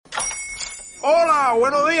Hola,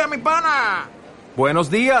 buenos días, mi pana.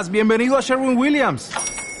 Buenos días, bienvenido a Sherwin-Williams.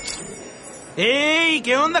 ¡Ey!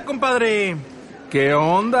 ¿Qué onda, compadre? ¿Qué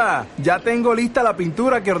onda? Ya tengo lista la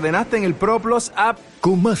pintura que ordenaste en el ProPlus app.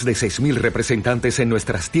 Con más de 6,000 representantes en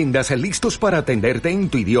nuestras tiendas listos para atenderte en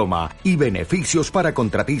tu idioma y beneficios para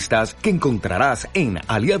contratistas que encontrarás en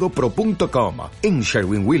aliadopro.com. En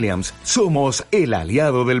Sherwin-Williams somos el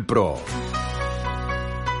aliado del pro.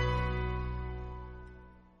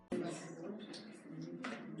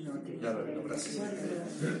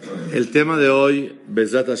 El tema de hoy,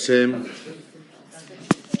 Bezat Hashem.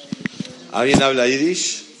 ¿Alguien habla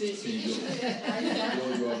yiddish?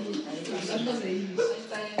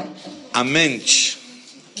 A Mench.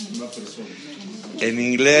 En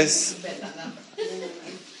inglés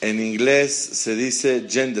se dice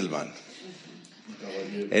gentleman.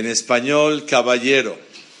 En español, caballero.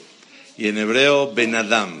 Y en hebreo, Ben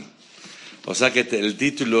Adam. O sea que el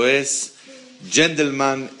título es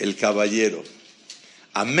Gentleman, el caballero.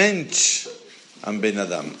 A Mench, am Ben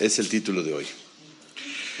Adam. Es el título de hoy.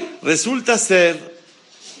 Resulta ser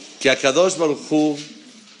que a Kadosh Baruj Hu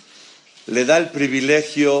le da el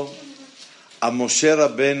privilegio a Moshe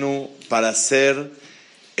Rabbenu para ser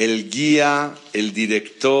el guía, el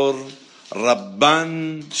director,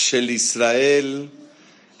 Rabban Shel Israel,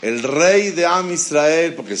 el rey de Am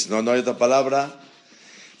Israel, porque si no, no hay otra palabra,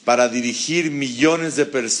 para dirigir millones de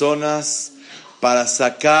personas, para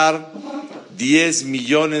sacar 10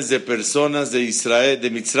 millones de personas de Israel, de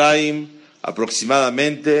Mitzrayim,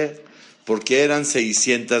 aproximadamente, porque eran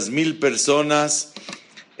 600,000 personas,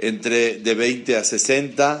 de 20 a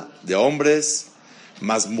 60 de hombres,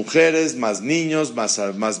 más mujeres, más niños,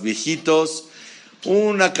 más viejitos,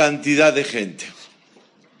 una cantidad de gente.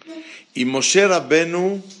 Y Moshe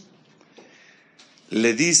Rabbenu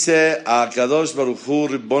le dice a Kadosh Baruj Hu,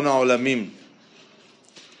 Ribbon Olamim,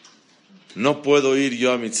 no puedo ir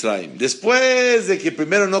yo a Mitzrayim. Después de que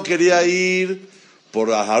primero no quería ir por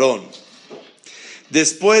Aharón,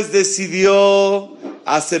 después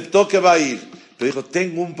aceptó que va a ir, pero dijo,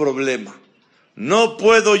 tengo un problema, no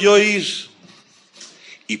puedo yo ir.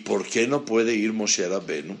 ¿Y por qué no puede ir Moshe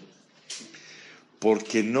Rabbenu?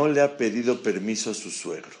 Porque no le ha pedido permiso a su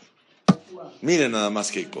suegro. Miren nada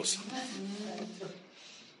más qué cosa.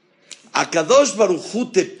 Akadosh Baruj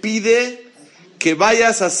Hu te pide que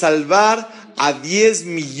vayas a salvar a 10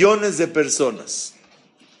 millones de personas.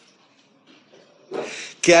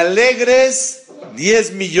 Que alegres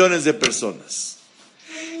 10 millones de personas.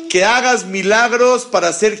 Que hagas milagros para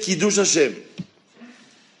hacer Kiddush Hashem.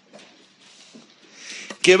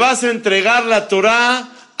 Que vas a entregar la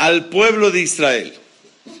Torah al pueblo de Israel.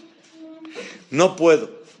 No puedo.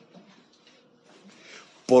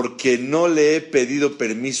 Porque no le he pedido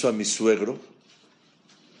permiso a mi suegro.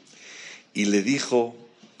 Y le dijo,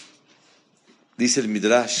 dice el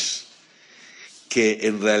Midrash, que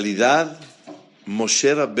en realidad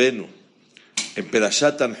Moshe Rabbenu, en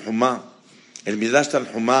Perashat Tanhumá, el Midrash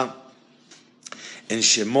Tanhumá, en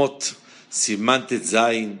Shemot, Siman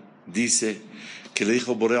Tetzain, dice que le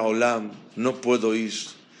dijo Borei Olam, no puedo ir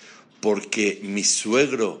porque mi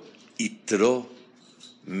suegro Yitro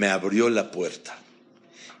me abrió la puerta.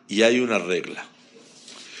 Y hay una regla.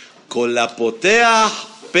 Con la potea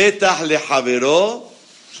petah lejaveró,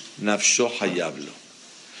 nafsho hayablo.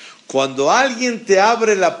 Cuando alguien te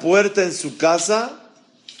abre la puerta en su casa,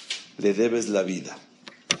 le debes la vida.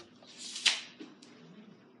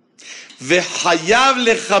 Vehayab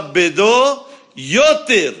lejabedo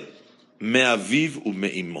yoter meaviv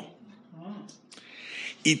umeimo.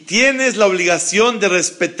 Y tienes la obligación de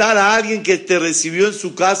respetar a alguien que te recibió en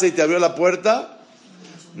su casa y te abrió la puerta,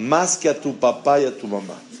 más que a tu papá y a tu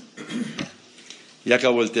mamá. Ya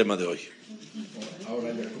acabó el tema de hoy.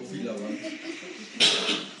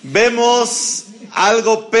 Vemos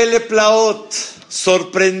algo peleplaot,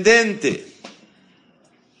 sorprendente.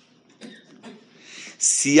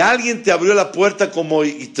 Si alguien te abrió la puerta como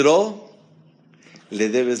Yitro, le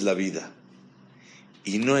debes la vida.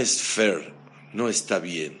 Y no es fair, no está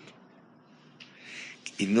bien.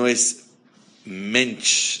 Y no es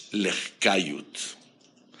Mench lechkayut.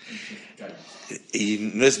 Y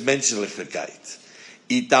no es Mench lechkayut.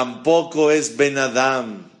 Y tampoco es Ben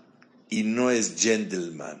Adam, y no es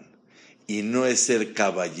gentleman, y no es ser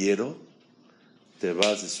caballero. Te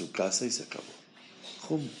vas de su casa y se acabó.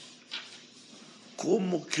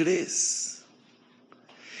 ¿Cómo crees?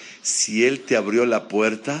 Si él te abrió la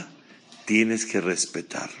puerta, tienes que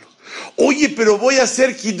respetarlo. Oye, pero voy a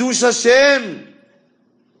hacer Kiddush Hashem.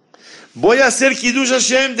 Voy a hacer Kiddush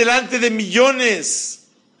Hashem delante de millones.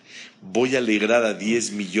 Voy a alegrar a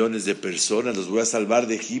 10 millones de personas, los voy a salvar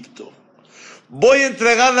de Egipto. Voy a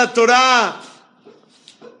entregar la Torah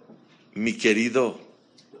mi querido,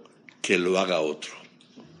 que lo haga otro.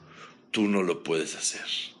 Tú no lo puedes hacer.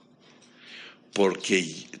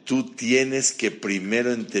 Porque tú tienes que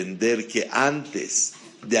primero entender que antes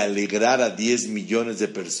de alegrar a 10 millones de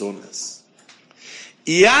personas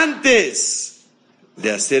y antes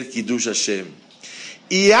de hacer Kiddush Hashem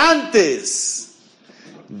y antes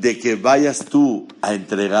de que vayas tú a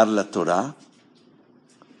entregar la Torah,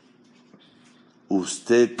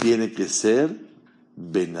 usted tiene que ser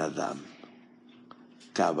Ben Adam,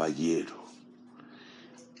 caballero,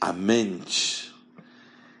 a Mench,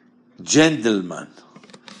 gentleman.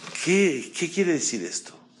 ¿Qué quiere decir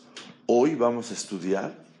esto? Hoy vamos a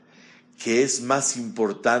estudiar qué es más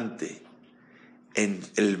importante en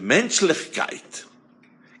el Menschlichkeit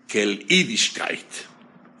que el Yiddishkeit.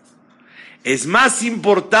 Es más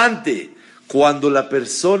importante cuando la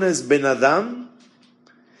persona es Ben Adam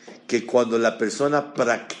que cuando la persona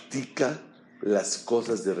practica las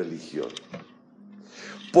cosas de religión.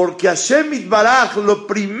 Porque Hashem Yitbaraj lo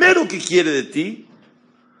primero que quiere de ti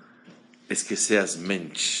es que seas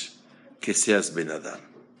Mench, que seas Ben Adam.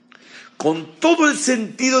 Con todo el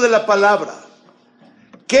sentido de la palabra.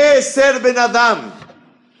 ¿Qué es ser Ben Adam?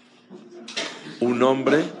 Un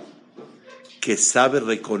hombre que sabe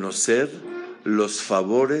reconocer los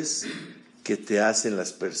favores que te hacen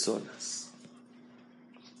las personas.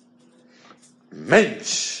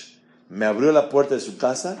 Mench, me abrió la puerta de su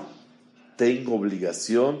casa, tengo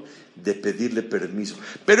obligación de pedirle permiso.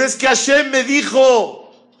 Pero es que Hashem me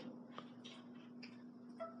dijo.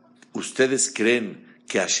 ¿Ustedes creen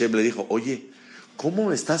que Hashem le dijo, oye,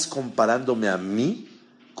 ¿cómo estás comparándome a mí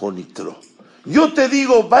con Yitro? Yo te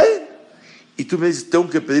digo, ¿vale? Y tú me dices, tengo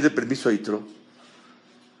que pedirle permiso a Yitro.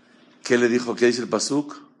 ¿Qué le dijo? ¿Qué dice el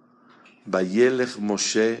pasuk? Vayelech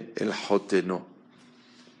Moshe el Joteno.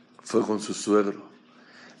 Fue con su suegro.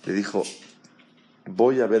 Le dijo,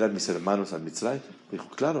 voy a ver a mis hermanos a Mitzray. Dijo,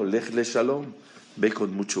 claro, lech le shalom. Ve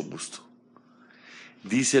con mucho gusto.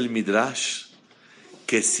 Dice el Midrash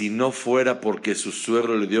que si no fuera porque su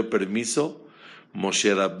suegro le dio permiso,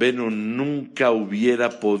 Moshe Rabbenu nunca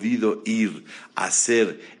hubiera podido ir a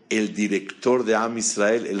ser el director de Am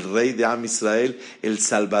Israel, el rey de Am Israel, el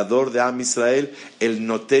salvador de Am Israel, el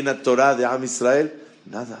Notena Torah de Am Israel.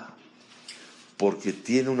 Nada. Porque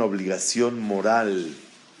tiene una obligación moral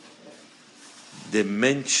de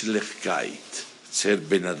Menschlichkeit, ser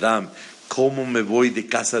Ben Adam. ¿Cómo me voy de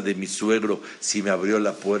casa de mi suegro si me abrió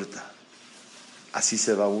la puerta? ¿Así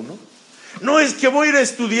se va uno? No es que voy a ir a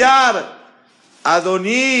estudiar,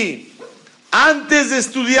 Adoní, antes de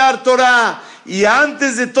estudiar Torah y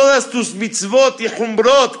antes de todas tus mitzvot y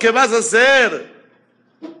humbrot que vas a hacer,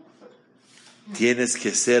 tienes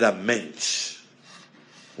que ser a Mench,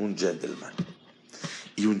 un gentleman.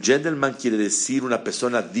 Y un gentleman quiere decir una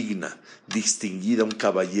persona digna, distinguida, un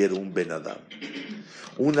caballero, un Ben Adam.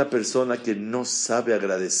 Una persona que no sabe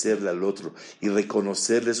agradecerle al otro y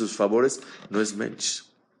reconocerle sus favores, no es Mench,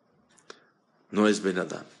 no es Ben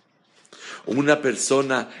Adam. Una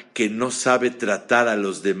persona que no sabe tratar a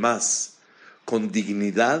los demás con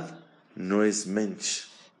dignidad, no es Mench.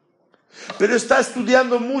 Pero está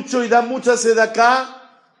estudiando mucho y da mucha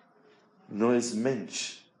sedacá, no es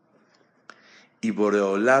Mench. Y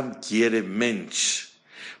Boreolam quiere Mench,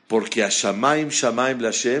 porque a Shamaim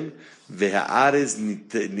Lashem, Vehaares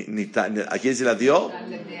 ¿a quién se la dio?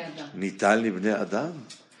 Nital Libne Adam.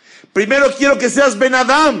 Primero quiero que seas Ben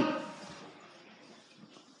Adam.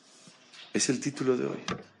 Es el título de hoy.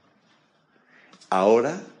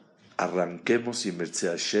 Ahora arranquemos y Merced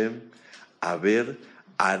Hashem a ver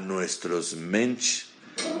a nuestros Mench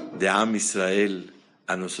de Am Israel,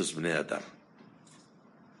 a nuestros Bnei Adam.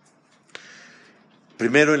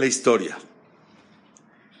 Primero en la historia,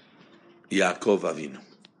 Jacob vino.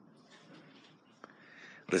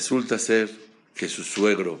 Resulta ser que su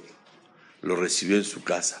suegro lo recibió en su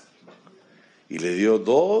casa y le dio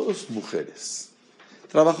 2 mujeres.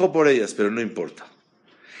 Trabajó por ellas, pero no importa.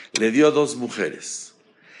 Le dio 2 mujeres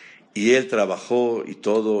y él trabajó y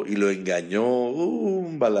todo y lo engañó,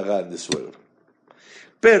 un balagán de suegro.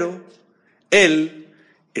 Pero él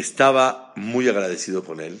estaba muy agradecido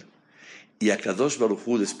con él y a Kadosh Baruj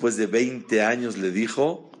Hu, después de 20 años, le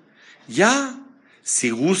dijo, ya, si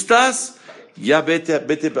gustas, ya vete,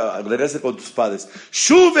 regresa con tus padres.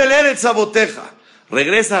 Shuv el eretz aboteja,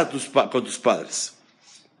 regresa con tus padres.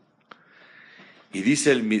 Y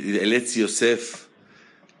dice el Etz Yosef,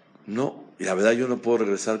 no, la verdad yo no puedo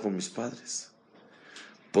regresar con mis padres,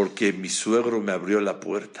 porque mi suegro me abrió la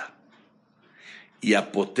puerta. Y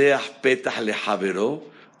apoteach petach lejaveró,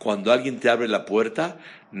 cuando alguien te abre la puerta,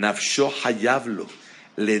 nafsho hayavlo,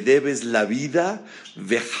 le debes la vida,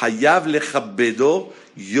 vehayav lechabedo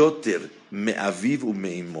yoter me'aviv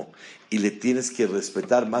u'me'imo, y le tienes que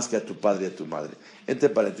respetar más que a tu padre y a tu madre. Entre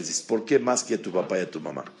paréntesis, ¿por qué más que a tu papá y a tu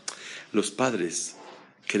mamá? Los padres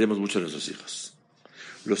queremos mucho a nuestros hijos.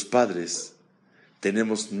 Los padres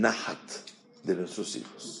tenemos nahat de nuestros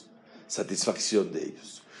hijos, satisfacción de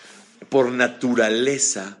ellos. Por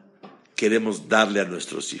naturaleza queremos darle a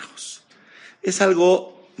nuestros hijos. Es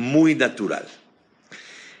algo muy natural.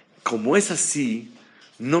 Como es así,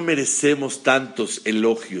 no merecemos tantos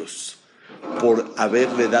elogios por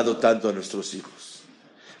haberle dado tanto a nuestros hijos.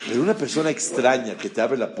 Pero una persona extraña que te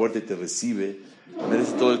abre la puerta y te recibe,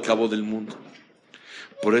 merece todo el cabo del mundo.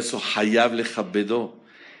 Por eso, Hayab lechabedo,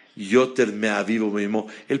 yoter me'aviv me'imo.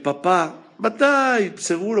 El papá, batay,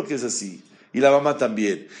 seguro que es así. Y la mamá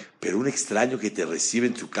también. Pero un extraño que te recibe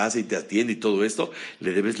en su casa y te atiende y todo esto,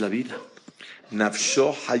 le debes la vida.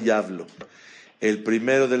 Nafsho hayablo. El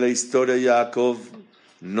primero de la historia, Jacob,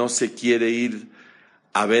 no se quiere ir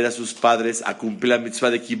a ver a sus padres, a cumplir la mitzvah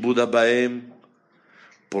de Kibud Abaem,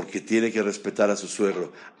 porque tiene que respetar a su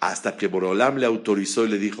suegro. Hasta que Borolam le autorizó y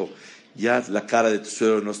le dijo, ya la cara de tu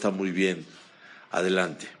suegro no está muy bien,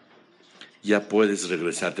 adelante, ya puedes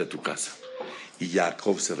regresarte a tu casa. Y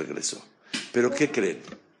Jacob se regresó. ¿Pero qué creen?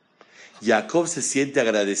 Jacob se siente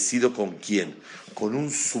agradecido ¿con quién? Con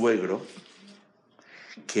un suegro,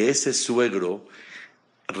 que ese suegro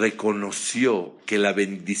reconoció que la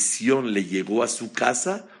bendición le llegó a su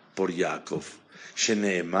casa por Jacob.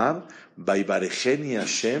 Sheneemar, Vaibarejeni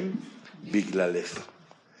Hashem Biglaleja.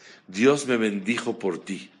 Dios me bendijo por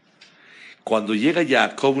ti. Cuando llega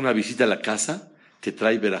Jacob una visita a la casa, te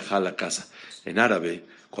trae verajá a la casa. En árabe,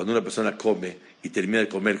 cuando una persona come y termina de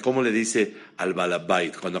comer, ¿cómo le dice al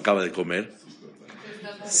balabait cuando acaba de comer?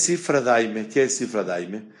 Sifra daime. ¿Qué es sifra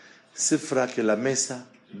daime? Sifra, que la mesa,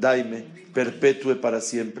 daime, perpetúe para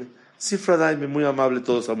siempre. Sifra daime, muy amable,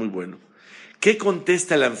 todo está muy bueno. ¿Qué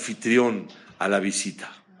contesta el anfitrión a la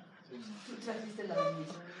visita?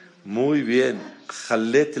 Muy bien.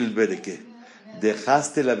 Jalet el bereke.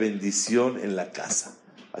 Dejaste la bendición en la casa.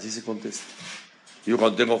 Así se contesta. Yo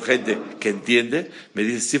cuando tengo gente que entiende, me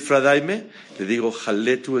dice Sifra daime, le digo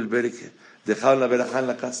Jaletu el bereke. Dejaron la verajá en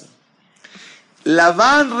la casa.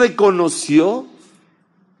 Labán reconoció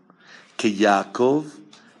que Jacob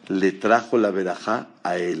le trajo la verajá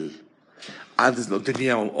a él. Antes no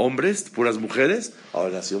tenía hombres, puras mujeres,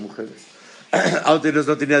 ahora nació mujeres. Antes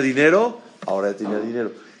no tenía dinero, ahora ya tenía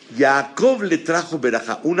dinero. Jacob le trajo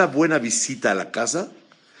verajá. Una buena visita a la casa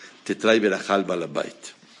te trae verajá al balabait.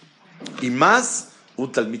 Y más,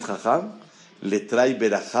 un talmid jajam le trae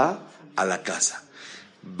verajá a la casa.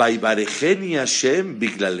 Vaibarejeni Hashem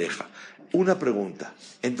biglaleja. Una pregunta.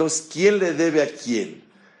 Entonces, ¿quién le debe a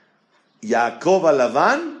quién? ¿Jacob a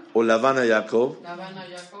Labán o Labán a Jacob? Labán a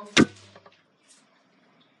Jacob.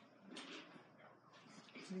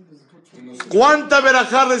 ¿Cuánta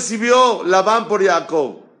verajá recibió Labán por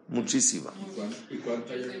Jacob? Muchísima. ¿Y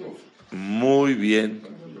cuánta Jacob? Muy bien.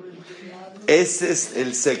 Ese es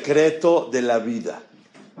el secreto de la vida.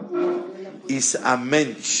 Es a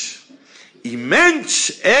Mench. Y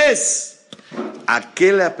Mench es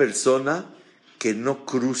aquella persona que no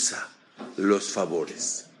cruza los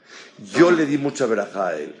favores. Yo le di mucha verajá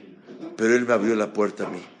a él, pero él me abrió la puerta a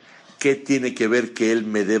mí. ¿Qué tiene que ver que él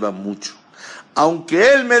me deba mucho?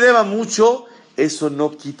 Aunque él me deba mucho, eso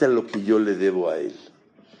no quita lo que yo le debo a él.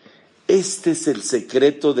 Este es el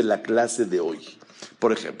secreto de la clase de hoy.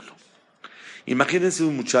 Por ejemplo, imagínense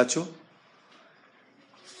un muchacho,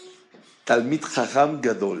 Talmid Jajam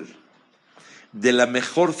Gadol, de la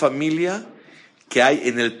mejor familia que hay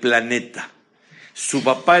en el planeta. Su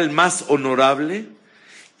papá el más honorable,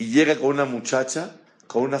 y llega con una muchacha,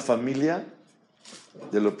 con una familia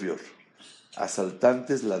de lo peor.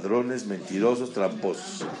 Asaltantes, ladrones, mentirosos,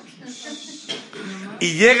 tramposos.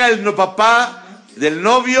 Y llega el papá del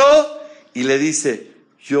novio y le dice,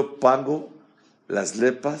 yo pago las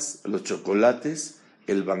lepas, los chocolates,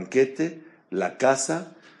 el banquete, la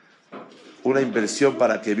casa, una inversión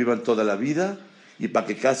para que vivan toda la vida y para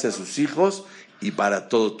que case a sus hijos y para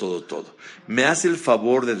todo. ¿Me hace el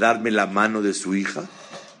favor de darme la mano de su hija?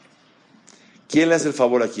 ¿Quién le hace el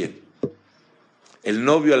favor a quién? ¿El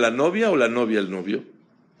novio a la novia o la novia al novio?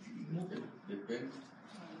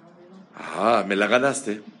 Ah, me la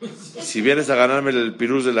ganaste. Si vienes a ganarme el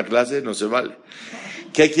pirús de la clase, no se vale.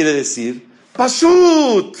 ¿Qué quiere decir?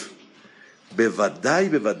 ¡Pashut!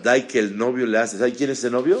 Bevadai que el novio le hace. ¿Sabe quién es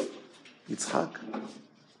el novio? Yitzhak.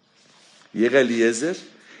 Llega Eliezer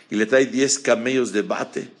y le trae 10 camellos de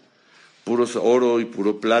bate puro oro y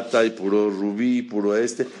puro plata y puro rubí y puro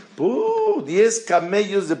 10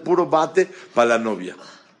 camellos de puro bate para la novia.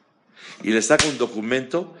 Y le saca un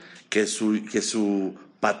documento que su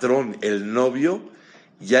patrón, el novio,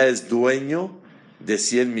 ya es dueño de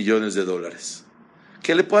 $100 millones,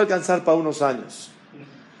 que le puede alcanzar para unos años.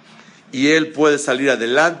 Y él puede salir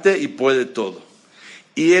adelante y puede todo.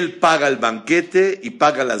 Y él paga el banquete y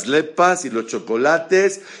paga las lepas y los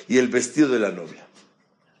chocolates y el vestido de la novia.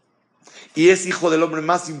 Y es hijo del hombre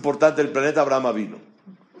más importante del planeta, Abraham Avinu.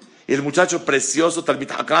 Y el muchacho precioso,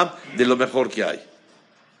 Talmid Hakam, de lo mejor que hay.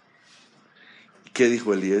 ¿Qué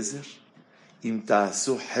dijo Eliezer? Im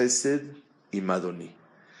ta'asu hesed imadoni.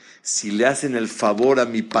 Si le hacen el favor a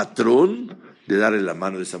mi patrón de darle la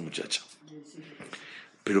mano a esa muchacha.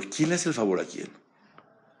 Pero ¿quién le hace el favor a quién?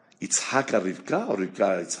 ¿Yitzhak a Rivka o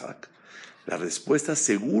Rivka a Yitzhak? La respuesta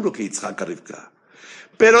seguro que Yitzhak a Rivka.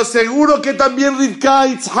 Pero seguro que también Rivka a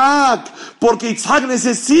Yitzhak, porque Yitzhak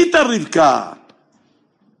necesita a Rivka.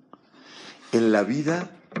 En la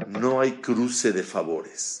vida no hay cruce de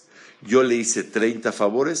favores. Yo le hice 30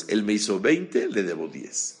 favores, él me hizo 20, le debo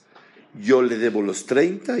 10. Yo le debo los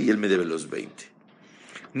 30 y él me debe los 20.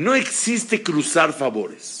 No existe cruzar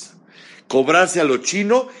favores, cobrarse a lo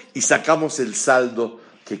chino y sacamos el saldo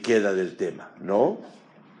que queda del tema, ¿no?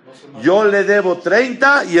 Yo le debo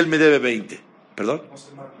 30 y él me debe 20. ¿Perdón?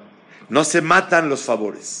 No se matan los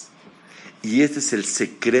favores. Y este es el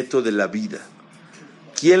secreto de la vida.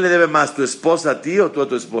 ¿Quién le debe más, tu esposa a ti o tú a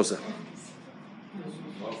tu esposa?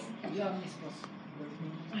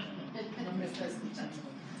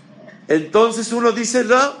 Entonces uno dice,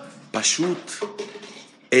 no, Pashut,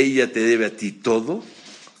 ella te debe a ti todo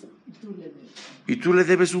y tú le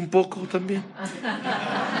debes un poco también.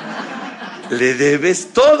 Le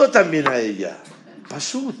debes todo también a ella.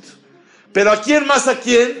 Pashut. Pero ¿a quién más a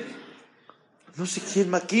quién? No sé quién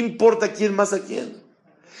más. ¿Qué importa quién más a quién?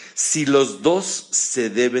 Si los dos se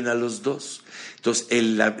deben a los dos. Entonces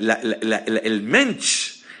el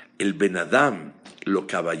Mench, el Benadam, lo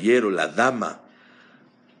caballero, la dama,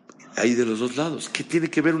 hay de los dos lados. ¿Qué tiene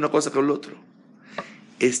que ver una cosa con el otro?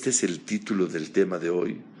 Este es el título del tema de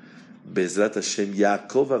hoy. Bezrat Hashem,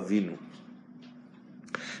 Yaakov Avinu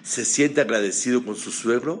se siente agradecido con su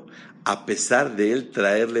suegro a pesar de él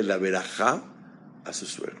traerle la verajá a su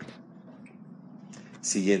suegro.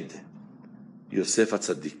 Siguiente, Yosef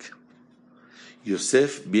Atzadik.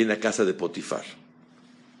 Yosef viene a casa de Potifar.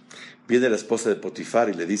 Viene la esposa de Potifar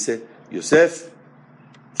y le dice, Yosef,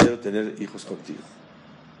 quiero tener hijos contigo.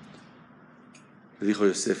 Le dijo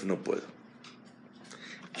Yosef, no puedo.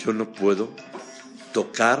 Yo no puedo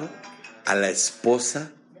tocar a la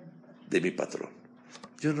esposa de mi patrón.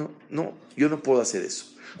 Yo no puedo hacer eso.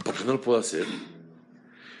 ¿Por qué no lo puedo hacer?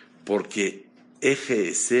 Porque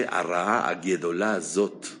Ejese arraa agiedola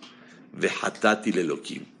zot vehatati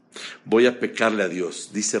lelokim. Voy a pecarle a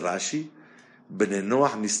Dios. Dice Rashi,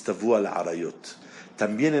 Benenoach nistavu al arayot.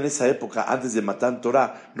 También en esa época, antes de Matan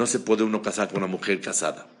Torah, no se puede uno casar con una mujer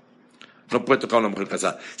casada. No puede tocar a una mujer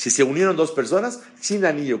casada. Si se unieron dos personas, sin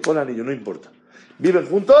anillo, con anillo, no importa. Viven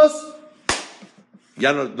juntos,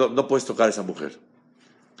 ya no puedes tocar a esa mujer.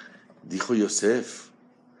 Dijo Yosef,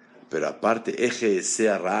 pero aparte, Eje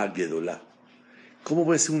sea Ra Gedolá. ¿Cómo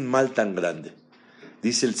voy a hacer un mal tan grande?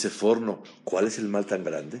 Dice el Seforno, ¿cuál es el mal tan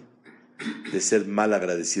grande? De ser mal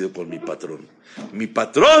agradecido con mi patrón. Mi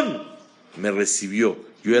patrón me recibió.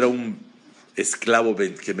 Yo era un esclavo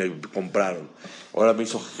que me compraron. Ahora me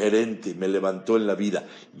hizo gerente, me levantó en la vida.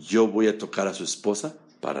 ¿Yo voy a tocar a su esposa?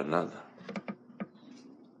 Para nada.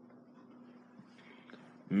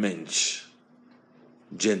 Mench,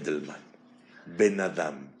 gentleman,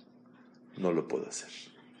 Benadam, no lo puedo hacer.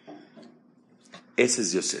 Ese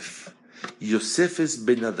es Yosef. Yosef es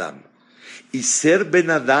Benadam. Y ser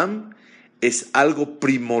Benadam es algo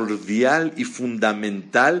primordial y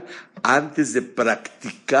fundamental antes de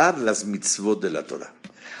practicar las mitzvot de la Torah.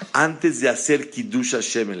 Antes de hacer Kiddush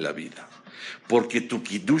Hashem en la vida. Porque tu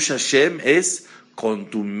Kiddush Hashem es con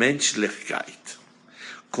tu Mench Lechkeit.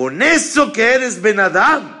 Con eso que eres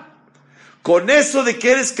Benadam, con eso de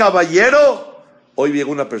que eres caballero. Hoy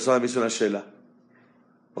llegó una persona, me hizo una shela.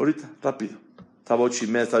 Ahorita, rápido. Estaba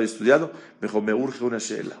 8:30, estaba estudiando. Me dijo, me urge una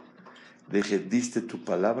shela. Le dije, ¿diste tu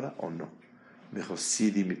palabra o no? Me dijo,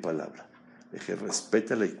 sí, di mi palabra. Le dije,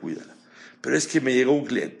 respétala y cuídala. Pero es que me llegó un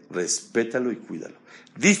cliente. Respétalo y cuídalo.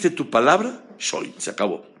 ¿Diste tu palabra? Shoy, se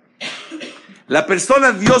acabó. La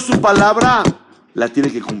persona dio su palabra, la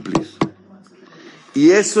tiene que cumplir.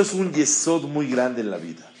 Y eso es un yesod muy grande en la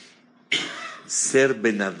vida. Ser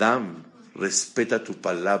Benadam, respeta tu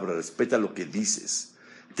palabra, respeta lo que dices.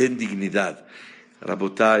 Ten dignidad.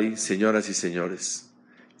 Rabotai, señoras y señores,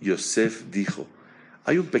 Yosef dijo,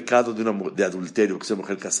 hay un pecado de adulterio, que es una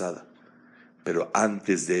mujer casada, pero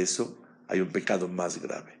antes de eso hay un pecado más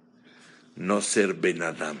grave, no ser Ben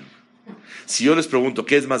Adam. Si yo les pregunto,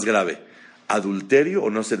 ¿qué es más grave? ¿Adulterio o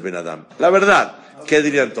no ser Ben Adam? La verdad, ¿qué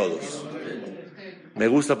dirían todos? Me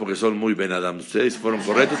gusta porque son muy Ben Adam. Ustedes fueron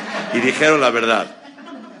correctos y dijeron la verdad.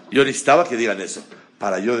 Yo necesitaba que digan eso,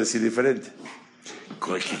 para yo decir diferente.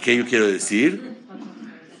 ¿Qué yo quiero decir?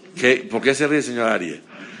 ¿Por qué se ríe, señor Ariel?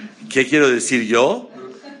 ¿Qué quiero decir yo?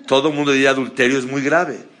 Todo el mundo diría adulterio es muy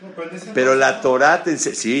grave. Pero la Torah te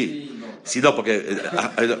enseña... Sí, no, porque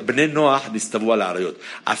Bnei Noach nistabu al arayot.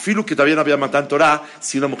 Afilu que todavía no había matado Torah,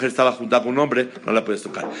 si una mujer estaba juntada con un hombre, no la puedes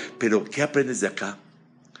tocar. Pero, ¿qué aprendes de acá?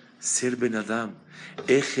 Ser Ben Adam.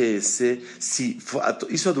 Si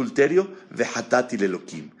hizo adulterio, vehatati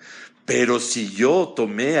lelokim. Pero si yo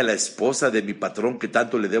tomé a la esposa de mi patrón que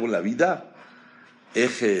tanto le debo la vida,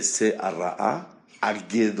 ejese arra'a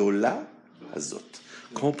agedolá azot.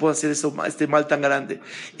 ¿Cómo puedo hacer este mal tan grande?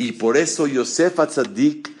 Y por eso Yosef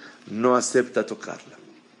Atzadik no acepta tocarla.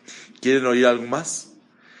 ¿Quieren oír algo más?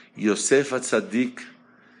 Yosef Atzadik,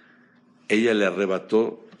 ella le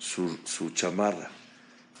arrebató su chamarra.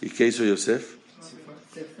 ¿Y qué hizo Yosef?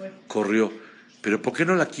 Se fue. Corrió. ¿Pero por qué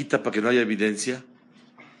no la quita para que no haya evidencia?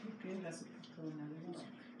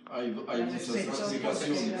 Hay muchas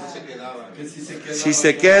explicaciones. Si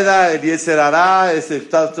se queda, el Yetzer Hará,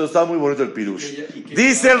 está muy bonito el pirush.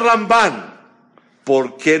 Dice el Rambán,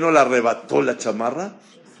 ¿por qué no la arrebató la chamarra?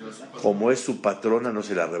 Como es su patrona, no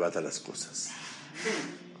se le arrebata las cosas.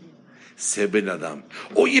 Se Ben Adam.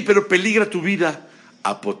 Oye, pero peligra tu vida.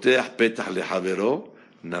 Apoteas petah le Caballero,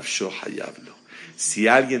 nafsho hayablo. Si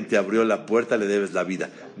alguien te abrió la puerta, le debes la vida.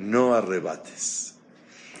 No arrebates.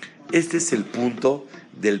 Este es el punto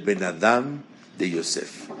del Ben Adam de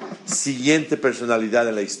Yosef. Siguiente personalidad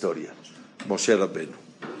de la historia, Moshe Rabbeinu.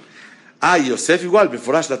 Yosef igual,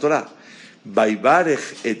 Meforash la Torah.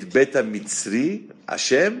 Vaibarech et beta mitzri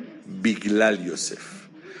Hashem biglal Yosef.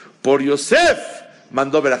 Por Yosef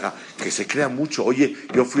mandó verajá. Que se crea mucho. Oye,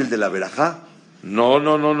 yo fui el de la verajá.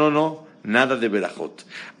 No. Nada de verajot.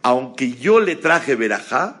 Aunque yo le traje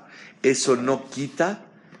verajá, eso no quita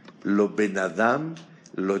lo Ben Adam,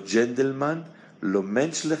 lo gentleman, lo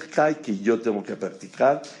Mench que yo tengo que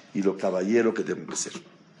practicar y lo caballero que tengo que ser.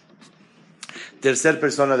 Tercer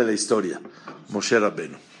persona de la historia, Moshe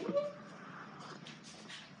Rabbeinu.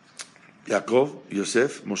 Jacob,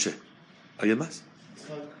 Yosef, Moshe. ¿Alguien más?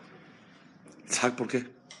 Itzhak, ¿por qué?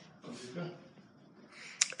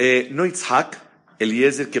 No Itzhak,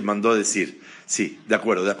 Eliezer que mandó a decir. Sí, de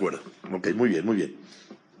acuerdo. Ok, muy bien.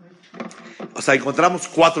 O sea, encontramos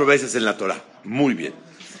 4 veces en la Torah. Muy bien.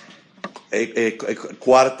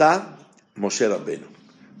 Cuarta, Moshe Rabbeinu.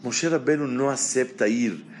 Moshe Rabbeinu no acepta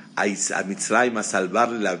ir a Mitzrayim a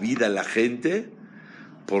salvarle la vida a la gente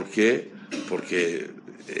porque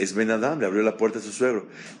es Ben Adam, le abrió la puerta a su suegro.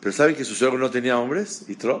 Pero ¿saben que su suegro no tenía hombres?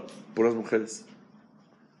 Y puras mujeres.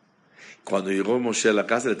 Cuando llegó Moshe a la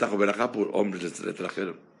casa, le trajo verajá, por hombres le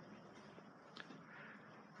trajeron.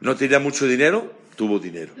 ¿No tenía mucho dinero? Tuvo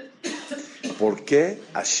dinero. ¿Por qué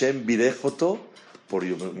Hashem birejoto? Por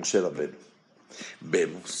Moshe Rabbeinu.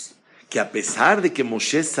 Vemos que a pesar de que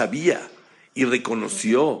Moshe sabía y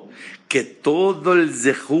reconoció que todo el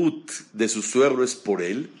zehut de su suegro es por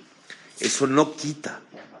él, eso no quita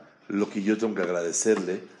lo que yo tengo que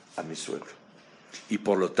agradecerle a mi suegro. Y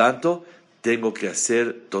por lo tanto, tengo que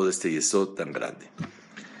hacer todo este yesod tan grande.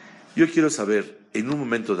 Yo quiero saber, en un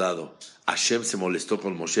momento dado, Hashem se molestó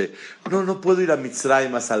con Moshe. No puedo ir a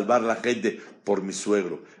Mitzrayim a salvar a la gente por mi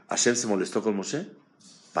suegro. ¿Hashem se molestó con Moshe?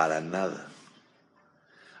 Para nada.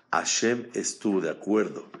 Hashem estuvo de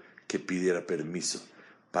acuerdo que pidiera permiso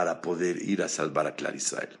para poder ir a salvar a Clar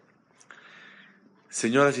Israel.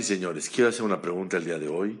 Señoras y señores, quiero hacer una pregunta el día de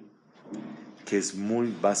hoy que es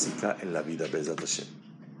muy básica en la vida de Hashem.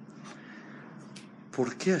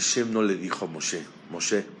 ¿Por qué Hashem no le dijo a Moshe,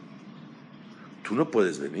 tú no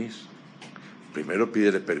puedes venir? Primero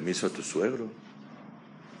pídele permiso a tu suegro.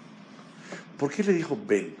 ¿Por qué le dijo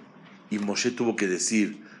ven? Y Moshe tuvo que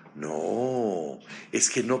decir, no, es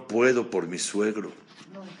que no puedo por mi suegro.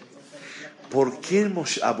 ¿Por qué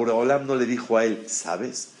Boreolam no le dijo a él,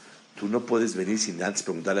 sabes, tú no puedes venir sin antes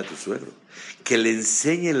preguntarle a tu suegro? Que le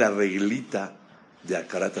enseñe la reglita de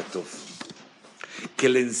Akarat Tov, que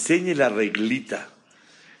le enseñe la reglita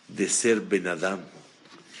de ser Ben Adam.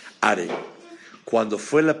 Cuando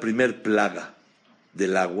fue la primer plaga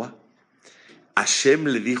del agua, Hashem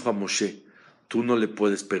le dijo a Moshe, tú no le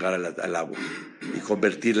puedes pegar al agua y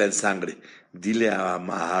convertirla en sangre. Dile a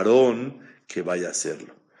Aarón que vaya a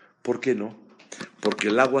hacerlo. ¿Por qué no? Porque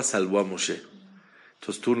el agua salvó a Moshe.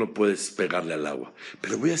 Entonces tú no puedes pegarle al agua.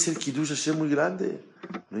 Pero voy a hacer Kiddush Hashem muy grande.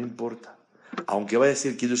 No importa. Aunque vaya a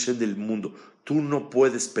ser Kiddush Hashem del mundo, tú no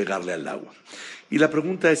puedes pegarle al agua. Y la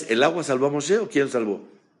pregunta es, ¿el agua salvó a Moshe o quién salvó?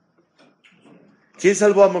 ¿Quién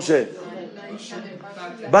salvó a Moshe?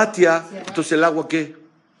 Batia. Entonces, ¿el agua qué?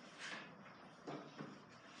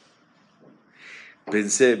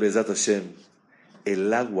 Pensé, Bezat Hashem,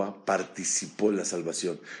 el agua participó en la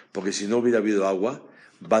salvación. Porque si no hubiera habido agua,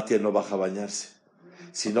 Batia no baja a bañarse.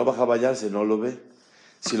 Si no baja a bañarse, no lo ve.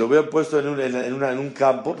 Si lo hubieran puesto en un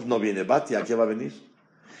campo, no viene Batia. ¿A qué va a venir?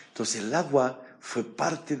 Entonces, el agua fue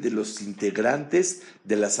parte de los integrantes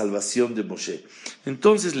de la salvación de Moshe.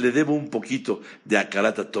 Entonces, le debo un poquito de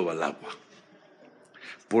Akarat Tov al agua.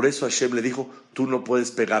 Por eso Hashem le dijo, tú no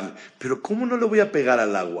puedes pegarle. Pero ¿cómo no le voy a pegar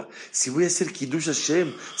al agua? Si voy a hacer Kiddush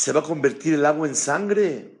Hashem, se va a convertir el agua en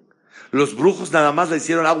sangre. Los brujos nada más le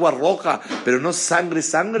hicieron agua roja, pero no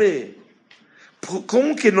sangre.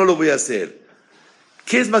 ¿Cómo que no lo voy a hacer?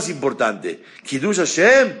 ¿Qué es más importante? ¿Kiddush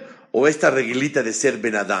Hashem o esta reglita de ser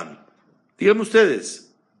Ben Adam? Díganme ustedes.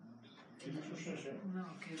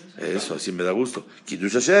 Eso, así me da gusto.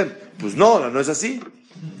 Kiddush Hashem. Pues no es así.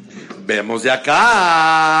 Vemos de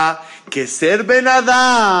acá que ser Ben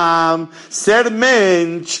Adam, ser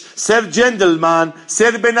Mench, ser gentleman,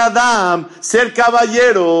 ser Ben Adam, ser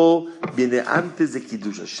caballero, viene antes de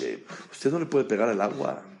Kiddush Hashem. Usted no le puede pegar al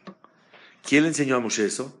agua. ¿Quién le enseñó a Moshe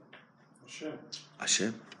eso?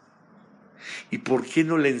 Hashem. ¿Y por qué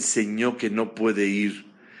no le enseñó que no puede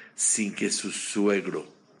ir sin que su suegro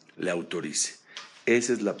le autorice?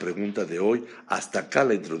 Esa es la pregunta de hoy. Hasta acá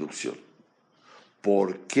la introducción.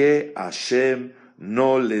 ¿Por qué Hashem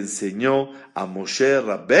no le enseñó a Moshe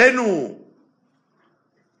Rabbenu?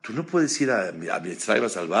 Tú no puedes ir a Mitzrayim a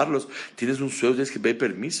salvarlos. Tienes un suegro, tienes que pedir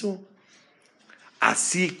permiso.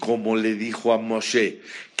 Así como le dijo a Moshe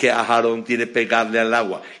que a Aarón tiene que pegarle al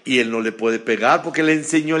agua y él no le puede pegar porque le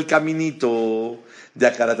enseñó el caminito de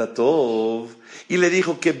Akarat Tov y le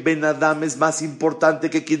dijo que Ben Adam es más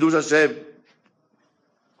importante que Kiddush Hashem.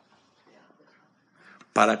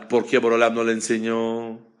 ¿Por qué Borolam no le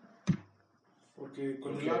enseñó? Porque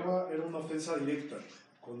con el agua era una ofensa directa,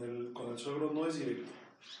 con el suegro no es directo.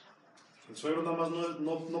 El suegro nada más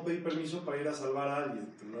no pedí permiso para ir a salvar a alguien.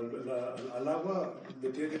 Al agua le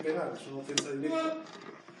tiene que pegar, es una ofensa directa.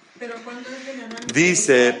 Pero cuando es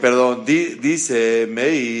de la Dice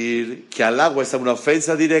Meir que al agua es una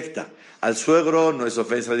ofensa directa. Al suegro no es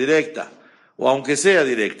ofensa directa. O aunque sea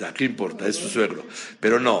directa, ¿qué importa? Es su suegro.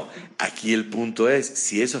 Pero no, aquí el punto es,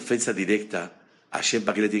 si es ofensa directa, Hashem,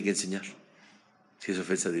 ¿para qué le tiene que enseñar? Si es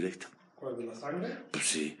ofensa directa. ¿Cuál, de la sangre? Pues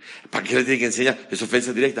sí, ¿para qué le tiene que enseñar? Es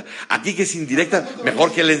ofensa directa. Aquí que es indirecta,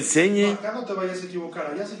 mejor que le enseñe. Acá no te vayas a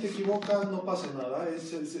equivocar, allá si te equivocas no pasa nada,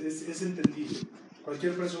 es entendible.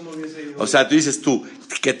 Cualquier persona hubiese ido... O sea, tú dices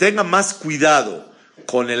que tenga más cuidado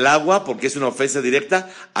con el agua, porque es una ofensa directa,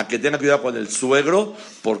 a que tenga cuidado con el suegro,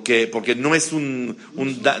 porque no es un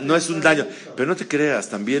daño. Pero no te creas,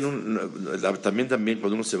 también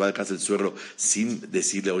cuando uno se va de casa del suegro sin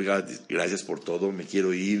decirle, oiga, gracias por todo, me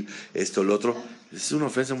quiero ir, esto, lo otro, es una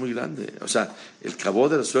ofensa muy grande. O sea, el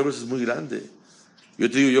cabot de los suegros es muy grande. Yo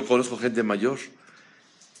te digo, yo conozco gente mayor,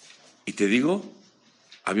 y te digo,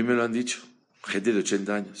 a mí me lo han dicho, gente de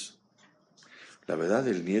 80 años. La verdad,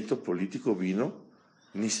 el nieto político vino,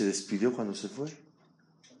 ni se despidió cuando se fue.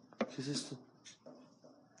 ¿Qué es esto?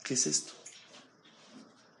 ¿Qué es esto?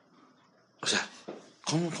 O sea,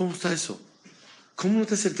 ¿cómo está eso? ¿Cómo no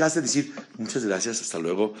te acercaste a decir muchas gracias, hasta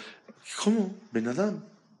luego? ¿Cómo? Ben Adam.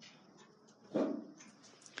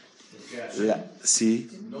 Sí.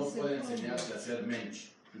 No puede enseñarte a hacer mench.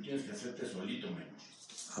 Tú tienes que hacerte solito mench.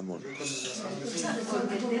 Amor.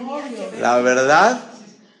 La verdad,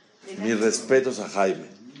 mis respetos a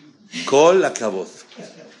Jaime. Col acabó.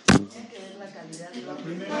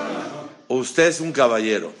 Usted es un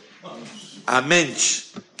caballero. A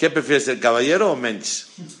Mench. ¿Qué prefieres, el caballero o Mench?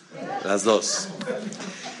 Las dos.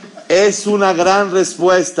 Es una gran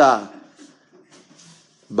respuesta.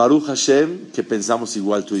 Baruch Hashem, que pensamos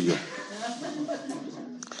igual tú y yo.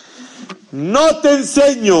 No te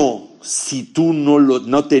enseño. Si tú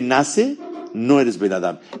no te nace, no eres Ben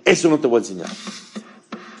Adam. Eso no te voy a enseñar.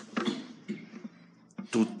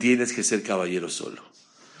 Tú tienes que ser caballero solo.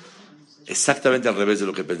 Exactamente al revés de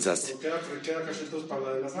lo que pensaste. Queda cachetos para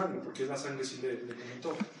la de la sangre, porque la sangre sí le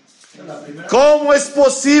comentó. ¿Cómo es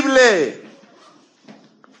posible?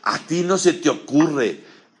 ¿A ti no se te ocurre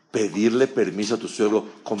pedirle permiso a tu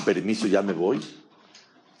suegro? Con permiso ya me voy.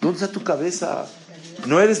 ¿Dónde está tu cabeza?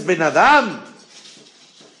 No eres Ben Adam.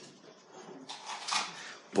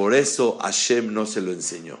 Por eso Hashem no se lo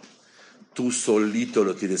enseñó. tú solito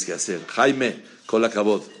lo tienes que hacer. Jaime, con la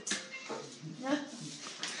cabot.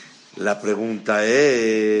 La pregunta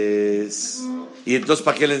es... ¿Y entonces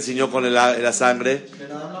para qué le enseñó con la sangre?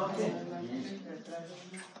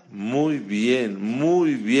 Muy bien,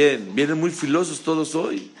 muy bien. Vienen muy filosos todos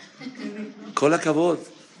hoy. Con la cabot.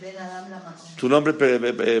 ¿Tu nombre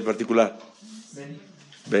particular?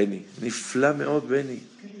 Beni. Ni flame, Beni.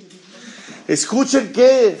 Escuchen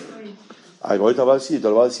que... Ay, ahorita te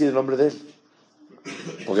lo va a decir el nombre de él.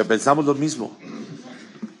 Porque pensamos lo mismo.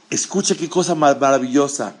 Escucha qué cosa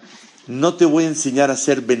maravillosa. No te voy a enseñar a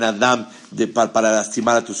ser benadam para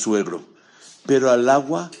lastimar a tu suegro. Pero al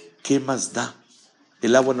agua, ¿qué más da?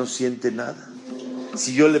 El agua no siente nada.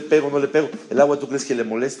 Si yo le pego o no le pego, ¿el agua tú crees que le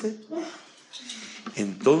moleste?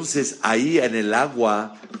 Entonces ahí en el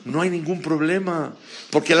agua no hay ningún problema.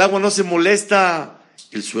 Porque el agua no se molesta.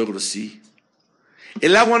 El suegro sí.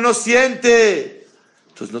 El agua no siente.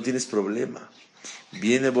 Entonces no tienes problema.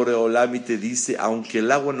 Viene Boreolam y te dice, aunque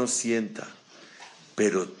el agua no sienta,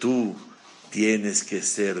 pero tú tienes que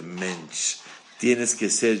ser mensch, tienes que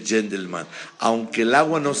ser gentleman. Aunque el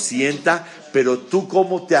agua no sienta, pero tú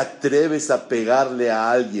cómo te atreves a pegarle a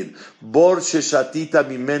alguien. Bor sheshatita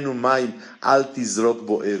mimenu maim al tizrok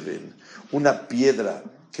bo even. Una piedra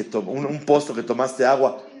que un pozo que tomaste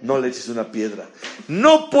agua, no le eches una piedra.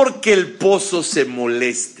 No porque el pozo se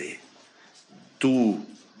moleste. Tú,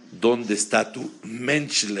 ¿dónde está tu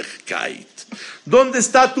Menschlichkeit? ¿Dónde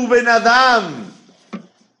está tu Benadam?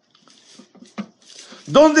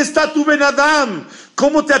 ¿Dónde está tu Benadam?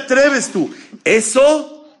 ¿Cómo te atreves tú?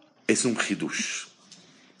 Eso es un hidush.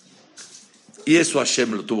 Y eso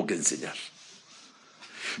Hashem lo tuvo que enseñar.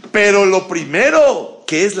 Pero lo primero,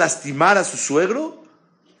 que es lastimar a su suegro,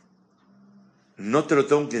 no te lo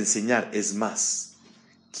tengo que enseñar. Es más,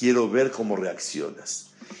 quiero ver cómo reaccionas.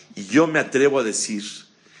 Y yo me atrevo a decir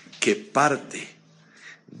que parte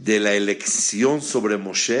de la elección sobre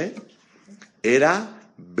Moshe era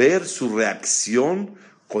ver su reacción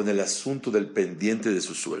con el asunto del pendiente de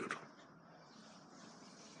su suegro.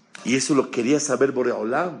 Y eso lo quería saber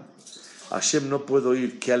Boreolam. Hashem, no puedo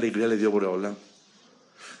ir. Qué alegría le dio Boreolam.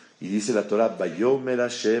 Y dice la Torah, Vayomer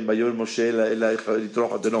Hashem, Vayomer Moshe,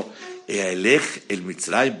 el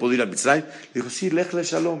Mitzrayim, ¿puedo ir a Mitzrayim? Le dijo, sí, lech le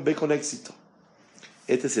shalom, ve con éxito.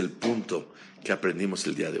 Este es el punto que aprendimos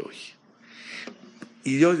el día de hoy.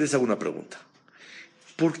 Y yo les hago una pregunta.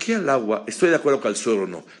 ¿Por qué al agua, estoy de acuerdo con el suegro o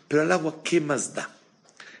no, pero al agua qué más da?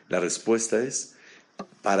 La respuesta es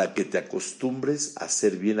para que te acostumbres a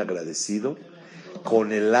ser bien agradecido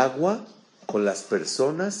con el agua, con las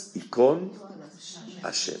personas y con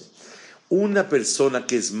Hashem. Una persona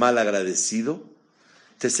que es mal agradecido,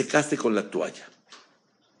 te secaste con la toalla.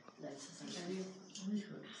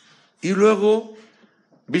 Y luego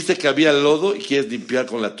viste que había lodo y quieres limpiar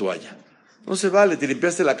con la toalla. No se vale, te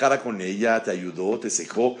limpiaste la cara con ella, te ayudó, te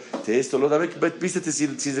secó, a ver, vístete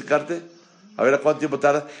sin secarte, a ver a cuánto tiempo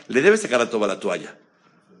tarda. Le debes sacar a toda la toalla.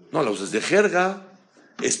 No la uses de jerga,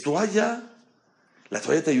 es toalla. La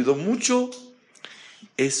toalla te ayudó mucho.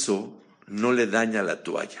 Eso no le daña a la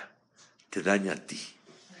toalla, te daña a ti.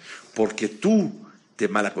 Porque tú te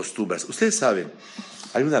malacostumbras. Ustedes saben,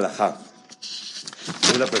 hay una alajá.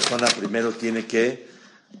 Una persona primero tiene que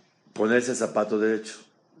ponerse el zapato derecho.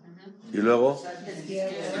 Y luego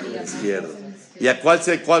el izquierdo. ¿Y a cuál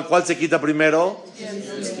se quita primero?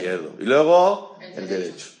 El izquierdo. Y luego el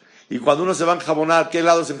derecho. Y cuando uno se va a enjabonar, ¿qué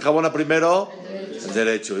lado se enjabona primero? El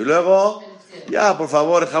derecho. Y luego, ya, por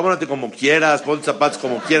favor, enjabónate como quieras, pon zapatos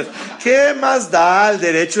como quieras. ¿Qué más da el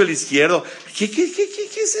derecho y el izquierdo? ¿Qué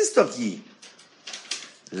es esto aquí?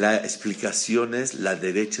 La explicación es, la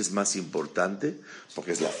derecha es más importante,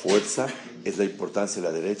 porque es la fuerza, es la importancia de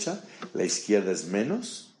la derecha, la izquierda es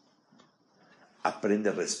menos. Aprende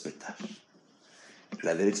a respetar.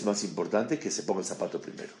 La derecha es más importante, que se ponga el zapato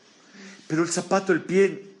primero. Pero el zapato, el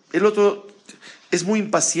pie, el otro es muy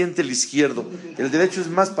impaciente, el izquierdo. El derecho es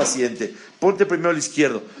más paciente. Ponte primero el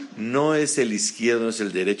izquierdo. No es el izquierdo, no es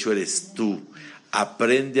el derecho, eres tú.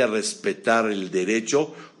 Aprende a respetar el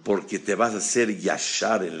derecho, porque te vas a hacer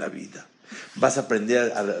yashar en la vida. Vas a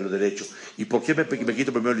aprender a lo derecho. ¿Y por qué me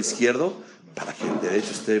quito primero el izquierdo? Para que el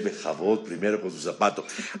derecho esté bejabot primero con su zapato.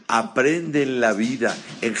 Aprende en la vida.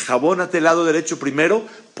 Enjabónate el lado derecho primero,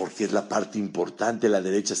 porque es la parte importante, la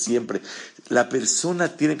derecha siempre. La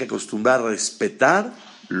persona tiene que acostumbrar a respetar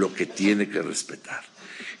lo que tiene que respetar.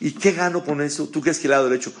 ¿Y qué gano con eso? ¿Tú crees que el lado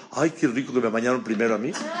derecho, ay, qué rico que me bañaron primero a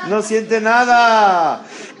mí? No siente nada.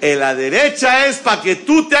 En la derecha es para que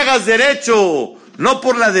tú te hagas derecho, no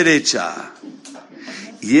por la derecha.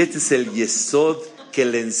 Y este es el yesod que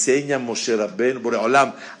le enseña a Moshe Rabbeinu,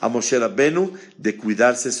 Boreolam, a Moshe Rabbeinu, de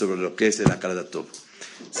cuidarse sobre lo que es el Hakarat Tov.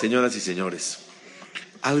 Señoras y señores,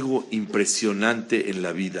 algo impresionante en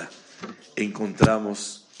la vida.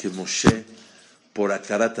 Encontramos que Moshe, por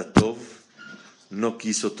Hakarat Tov, no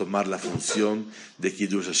quiso tomar la función de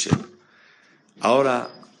Kiddush Hashem. Ahora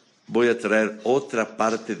voy a traer otra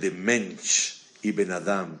parte de Mench y Ben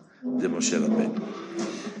Adam de Moshe Rabbeinu.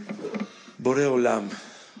 Boreolam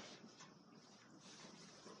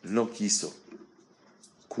no quiso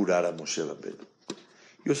curar a Moshe Rabbeinu.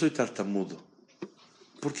 Yo soy tartamudo.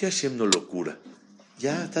 ¿Por qué Hashem no lo cura?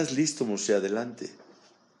 Ya estás listo, Moshe, adelante.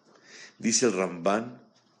 Dice el Ramban,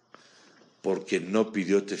 porque no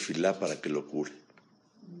pidió tefilá para que lo cure.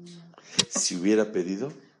 Si hubiera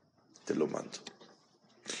pedido, te lo mando.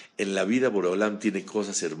 En la vida Boreolam tiene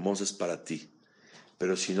cosas hermosas para ti,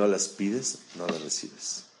 pero si no las pides, no las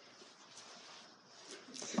recibes.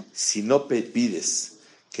 Si no pides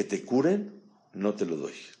que te curen, no te lo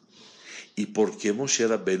doy. ¿Y por qué Moshe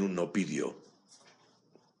Rabbeinu no pidió?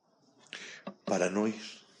 Para no ir.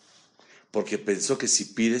 Porque pensó que si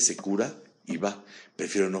pide se cura y va.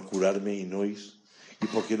 Prefiero no curarme y no ir. ¿Y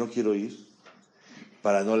por qué no quiero ir?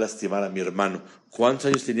 Para no lastimar a mi hermano. ¿Cuántos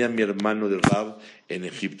años tenía mi hermano del Rab en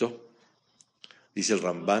Egipto? Dice el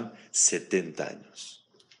Ramban, 70 años.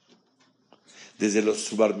 Desde los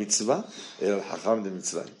Subar Mitzvah era el Hajam de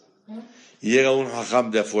Mitzvah. Y llega un Hajam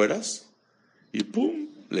de afueras y ¡pum!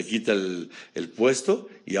 Le quita el puesto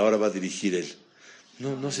y ahora va a dirigir él.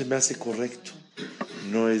 No se me hace correcto.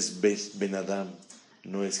 No es Ben Adam,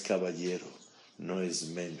 no es Caballero, no es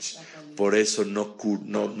Mench. Por eso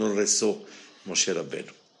no rezó Moshe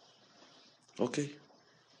Rabbeinu. Ok.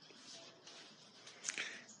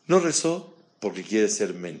 No rezó porque quiere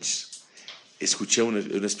ser Mench. Escuché una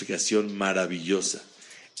explicación maravillosa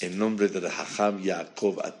en nombre de Hajam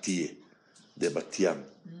Yaakov Atie de Batiam,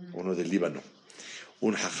 uno del Líbano.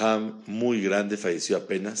 Un Hajam muy grande, falleció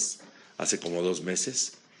apenas, hace como 2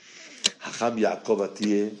 meses. Hajam Yaakov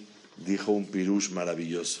Atie dijo un pirush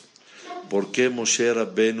maravilloso. ¿Por qué Moshe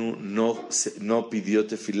Rabbeinu no pidió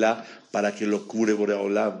tefilá para que lo cure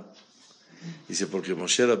Boreolam? Dice, porque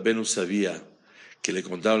Moshe Rabbeinu sabía que le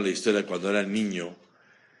contaron la historia cuando era niño.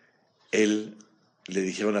 Él le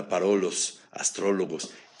dijeron a Paró, los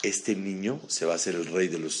astrólogos, este niño se va a hacer el rey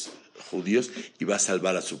de los judíos y va a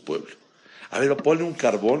salvar a su pueblo. A ver, ponle un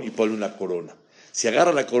carbón y ponle una corona. Si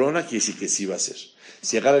agarra la corona, quiere decir que sí va a ser.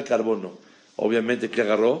 Si agarra el carbón, no. Obviamente, ¿qué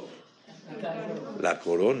agarró? La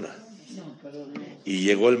corona. Y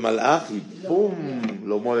llegó el malaj y ¡pum!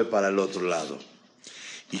 Lo mueve para el otro lado.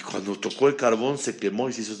 Y cuando tocó el carbón se quemó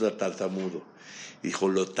y se hizo tartamudo. Dijo,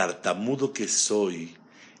 lo tartamudo que soy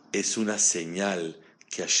es una señal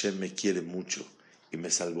que Hashem me quiere mucho y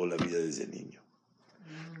me salvó la vida desde niño.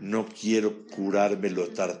 No quiero curarme lo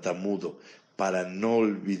tartamudo para no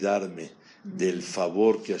olvidarme del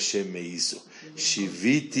favor que Hashem me hizo.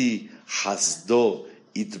 Shiviti hasdo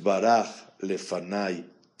itbarach lefanai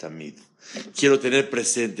tamid. Quiero tener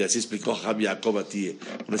presente, así explicó Javi Jacob a ti,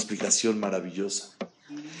 una explicación maravillosa.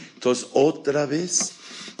 Entonces, otra vez,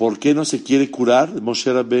 ¿por qué no se quiere curar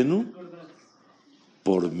Moshe Rabbeinu?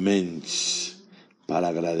 Por Mench, para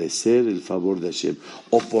agradecer el favor de Hashem.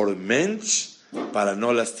 O por Mench, para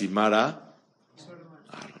no lastimar a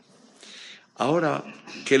Aaron. Ahora,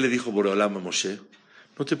 ¿qué le dijo Boreolam a Moshe?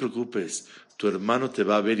 No te preocupes, tu hermano te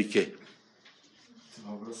va a ver y ¿qué?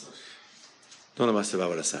 No nomás se va a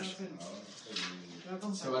abrazar.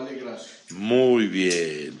 Se va a alegrar. Muy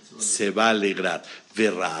bien, se va a alegrar.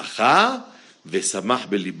 Verajá, vesamach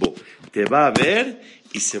belibó. Te va a ver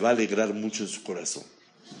y se va a alegrar mucho en su corazón.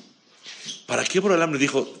 ¿Para qué Boreolam le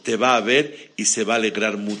dijo, te va a ver y se va a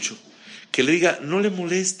alegrar mucho? Que le diga, no le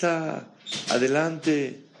molesta,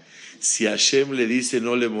 adelante. Si Hashem le dice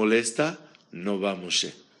no le molesta, no va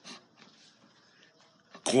Moshe.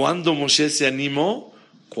 ¿Cuándo Moshe se animó?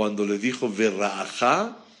 Cuando le dijo,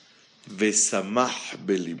 verajá, vesamach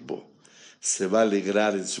belibó. Se va a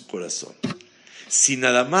alegrar en su corazón. Si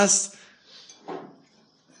nada más,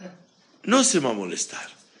 no se va a molestar.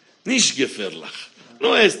 Nish geferlach.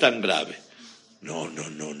 No es tan grave. No.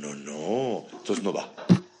 Entonces no va.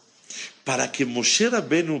 Para que Moshe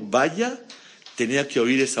Rabbeinu vaya, tenía que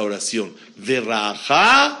oír esa oración.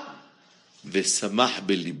 Verajá, vesamach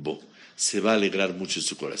belibó. Se va a alegrar mucho en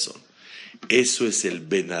su corazón. Eso es el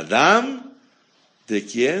Ben Adam. ¿De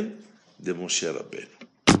quién? De Moshe Rabbeinu.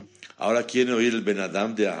 Ahora, ¿quieren oír el Ben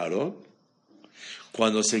Adam de Aarón?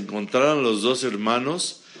 Cuando se encontraron los dos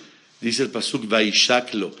hermanos, dice el pasuk,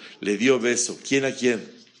 Vaishaklo, le dio beso. ¿Quién a quién?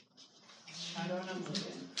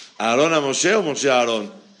 ¿Aarón a Moshe o Moshe a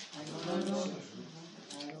Aarón?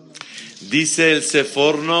 Dice el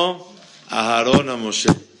Seforno a Aarón a Moshe.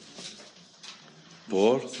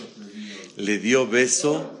 Le dio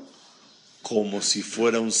beso como si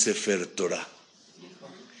fuera un Sefer Torah.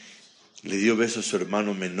 Le dio beso a su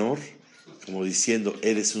hermano menor, como diciendo,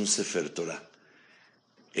 eres un Sefer Torah.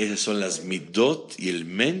 Esas son las Midot y el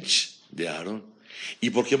Mench de Aarón.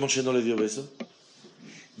 ¿Y por qué Moshe no le dio beso?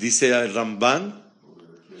 Dice el Ramban,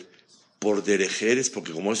 por derejeres,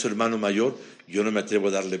 porque como es su hermano mayor, yo no me atrevo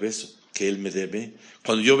a darle beso, que él me debe.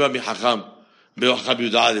 Cuando yo veo a mi Hajam, veo a Hajam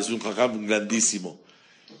Yudad, es un Hajam grandísimo,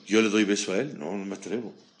 ¿yo le doy beso a él? No, no me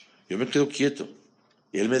atrevo. Yo me quedo quieto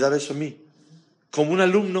y él me da beso a mí. Como un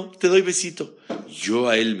alumno, te doy besito. Yo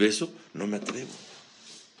a él beso, no me atrevo.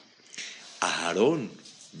 Aarón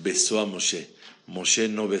besó a Moshe. Moshe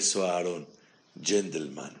no besó a Aarón.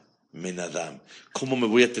 Gentleman, Menadam. ¿Cómo me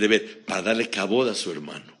voy a atrever? Para darle cabod a su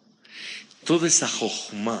hermano. Toda esa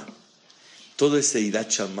jochma, todo ese irat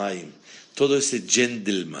shamayim, todo ese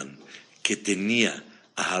gentleman que tenía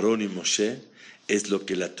Aarón y Moshe, es lo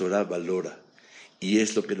que la Torah valora. Y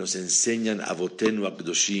es lo que nos enseñan Avotenu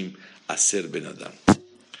Akdoshim a ser Benadam.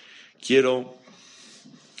 Quiero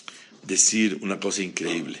decir una cosa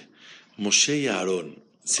increíble. Moshe y Aarón,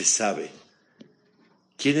 se sabe,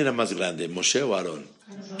 ¿quién era más grande, Moshe o Aarón?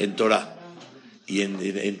 En Torah y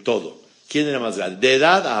en todo. ¿Quién era más grande? De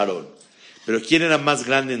edad, Aarón. Pero ¿quién era más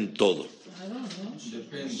grande en todo?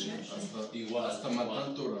 Depende, hasta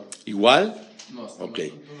Matan Torah. ¿Igual? No, hasta Ok.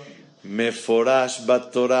 Matan Torah. Meforash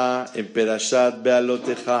Batorah en Perashat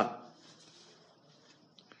Bealoteja,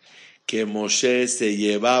 que Moshe se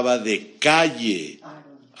llevaba de calle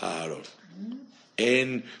a Aarón.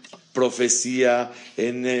 En profecía,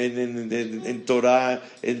 en Torah,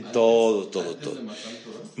 en todo.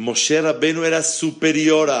 Moshe Rabbeinu era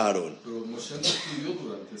superior a Aarón. Pero Moshe no estudió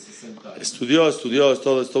durante 60 años. Estudió, es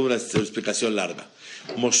toda una explicación larga.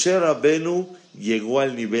 Moshe Rabbeinu llegó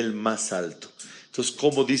al nivel más alto. Entonces,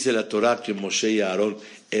 ¿cómo dice la Torah que Moshe y Aarón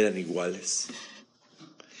eran iguales?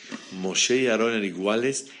 Moshe y Aarón eran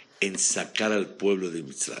iguales en sacar al pueblo de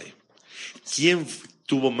Mitzrayim. ¿Quién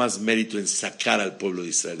tuvo más mérito en sacar al pueblo de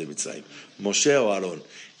Israel de Mitzrayim? ¿Moshe o Aarón?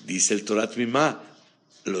 Dice el Torah Tmimá,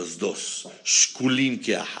 los dos. Shkulim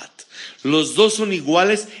keahat. Los dos son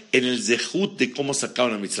iguales en el zehut de cómo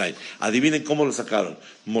sacaron a Mitzrayim. Adivinen cómo lo sacaron.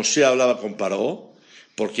 Moshe hablaba con Paró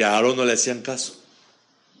porque a Aarón no le hacían caso.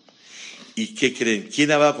 ¿Y qué creen? ¿Quién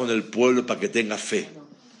hablaba con el pueblo para que tenga fe?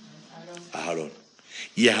 Aarón.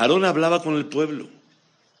 Y Aarón hablaba con el pueblo.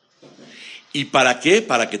 ¿Y para qué?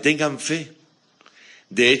 Para que tengan fe.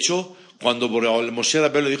 De hecho, cuando Moshe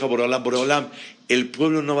Rabbeinu le dijo a Boreolam, el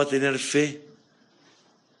pueblo no va a tener fe.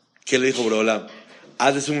 ¿Qué le dijo Boreolam?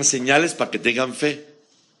 Hazles unas señales para que tengan fe.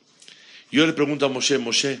 Yo le pregunto a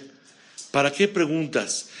Moshe, ¿para qué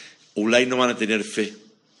preguntas? Ulay no van a tener fe.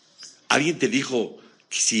 ¿Alguien te dijo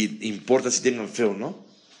si importa si tengan fe o no?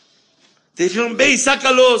 Te dijeron, ve y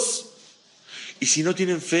sácalos. Y si no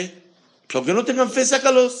tienen fe, aunque no tengan fe,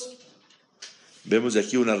 sácalos. Vemos de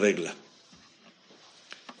aquí una regla.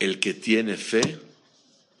 El que tiene fe,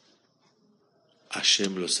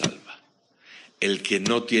 Hashem lo salva. El que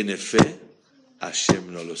no tiene fe,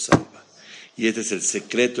 Hashem no lo salva. Y este es el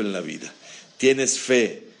secreto en la vida. Tienes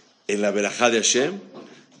fe en la verajá de Hashem,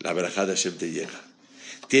 la verajá de Hashem te llega.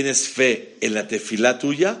 Tienes fe en la tefilá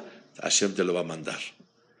tuya, Hashem te lo va a mandar.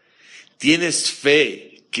 Tienes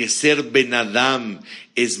fe que ser Benadam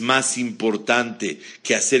es más importante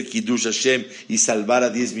que hacer Kiddush Hashem y salvar a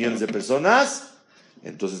 10 millones de personas,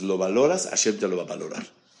 entonces lo valoras, Hashem te lo va a valorar.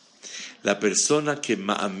 La persona que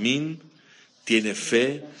ma'amin tiene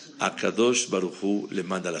fe, a Kadosh Baruj Hu le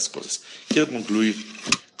manda las cosas. Quiero concluir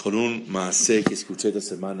con un maaseh que escuché esta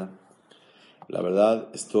semana. La verdad,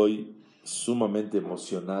 estoy sumamente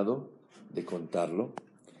emocionado de contarlo.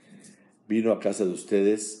 Vino a casa de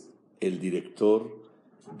ustedes el director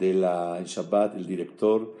en Shabbat, el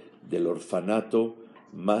director del orfanato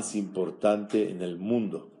más importante en el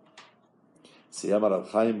mundo. Se llama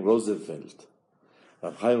Rav Chaim Rosenfeld.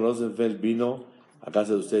 Rav Chaim Rosenfeld vino a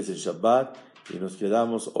casa de ustedes en Shabbat y nos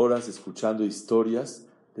quedamos horas escuchando historias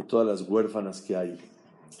de todas las huérfanas que hay.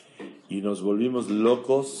 Y nos volvimos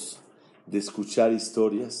locos de escuchar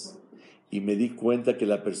historias y me di cuenta que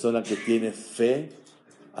la persona que tiene fe,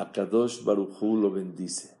 a Kadosh Baruj Hu lo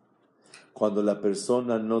bendice. Cuando la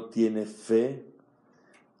persona no tiene fe,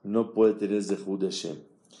 no puede tener Zehut de Hashem.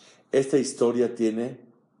 Esta historia tiene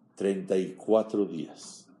 34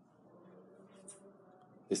 días.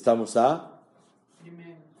 Estamos a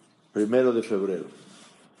 1 de febrero.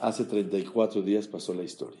 Hace 34 días pasó la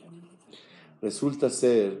historia. Resulta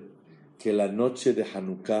ser que la noche de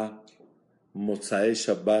Hanukkah, Mozae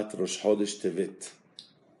Shabbat Rosh Chodesh Tevet,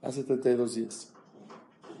 Hace 32 días.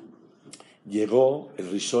 Llegó el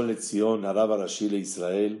Rishon LeZion, Arab Arashi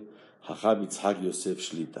Israel, Jajam Yitzhak Yosef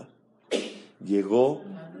Shlita. Llegó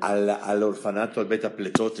al orfanato, al Bet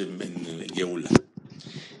Apletot en Geula.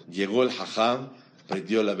 Llegó el Jajam,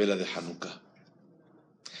 prendió la vela de Hanukkah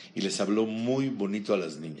y les habló muy bonito a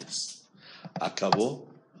las niñas. Acabó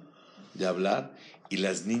de hablar y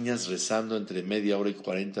las niñas rezando entre media hora y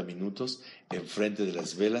 40 minutos enfrente de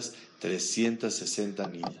las velas, 360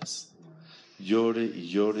 niñas. Llore y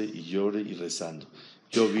llore y llore y rezando.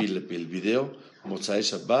 Yo vi el video, Motzai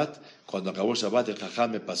Shabbat, cuando acabó Shabbat el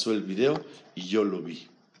Jajam me pasó el video y yo lo vi.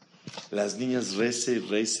 Las niñas rece y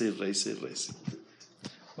rece y rece y rece.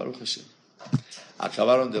 Baruch Hashem.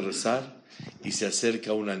 Acabaron de rezar y se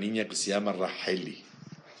acerca una niña que se llama Raheli.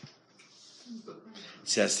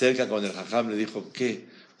 Se acerca con el Jajam, le dijo, ¿qué?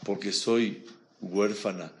 Porque soy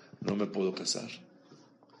huérfana, no me puedo casar.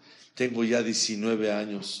 Tengo ya 19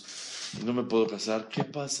 años y no me puedo casar. ¿Qué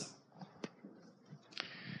pasa?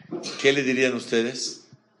 ¿Qué le dirían ustedes?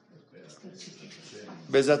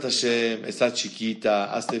 Bezat Hashem, está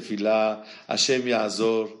chiquita, haz tefilá, Hashem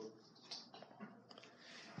Ya'azor.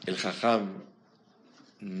 El Jajam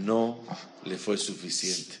no le fue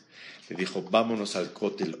suficiente. Le dijo, vámonos al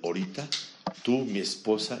cótel ahorita, tú, mi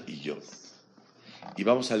esposa y yo. Y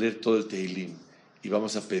vamos a leer todo el Tehilim y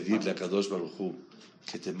vamos a pedirle a Kadosh Baruj Hu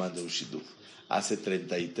que te mande un shidduch. Hace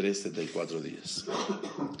 33, 34 días.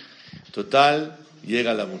 Total,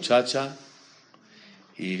 llega la muchacha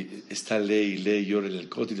y está lee y lee y llora en el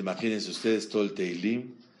cótel. Imagínense ustedes todo el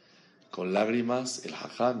Tehilim con lágrimas, el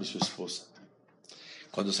Jajam y su esposa.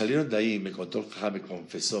 Cuando salieron de ahí, me contó el Jajam, me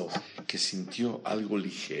confesó que sintió algo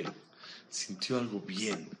ligero, sintió algo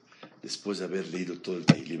bien después de haber leído todo el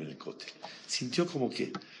Tehilim en el cótel. Sintió como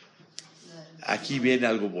que aquí viene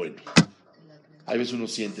algo bueno. A veces uno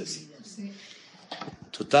siente así.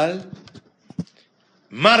 Total,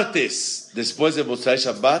 martes, después de Motzai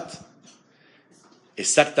Shabbat,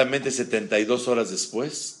 exactamente 72 horas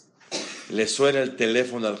después, le suena el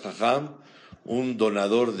teléfono al Jajam, un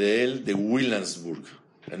donador de él, de Williamsburg,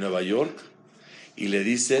 en Nueva York, y le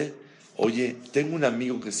dice, oye, tengo un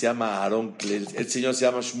amigo que se llama Aharon Klein, el señor se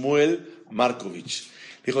llama Shmuel Markovich.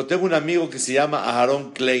 Dijo, tengo un amigo que se llama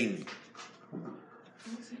Aharon Klein,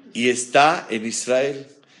 y está en Israel,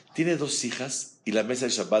 tiene 2 hijas, y la mesa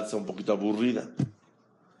de Shabbat está un poquito aburrida.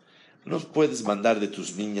 No puedes mandar de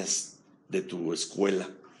tus niñas de tu escuela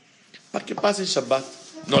para que pasen Shabbat.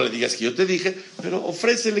 No le digas que yo te dije, pero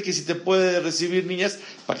ofrécele que si te puede recibir niñas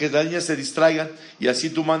para que las niñas se distraigan y así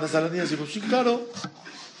tú mandas a las niñas. Y digo, sí, claro.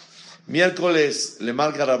 Miércoles le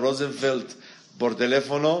marca a Rosenfeld por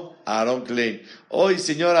teléfono a Aharon Klein. Hoy,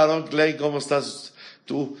 señor Aharon Klein, ¿cómo estás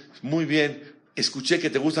tú? Muy bien. Escuché que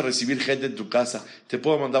te gusta recibir gente en tu casa. ¿Te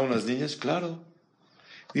puedo mandar unas niñas? Claro.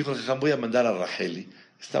 Dijo el Jajam, voy a mandar a Raheli.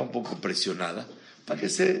 Está un poco presionada para que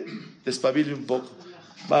se despabile un poco.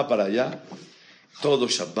 Va para allá. Todo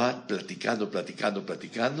Shabbat, platicando.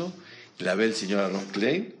 Y la ve el señor Aharon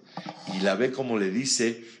Klein y la ve como le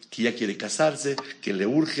dice que ya quiere casarse, que le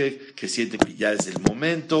urge, que siente que ya es el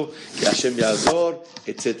momento, que Hashem Ya'azor,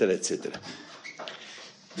 etcétera, etcétera.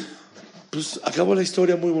 Pues acabó la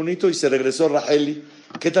historia muy bonito y se regresó Raheli.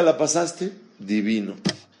 ¿Qué tal la pasaste? Divino.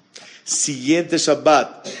 Siguiente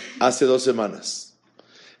Shabbat, hace 2 semanas.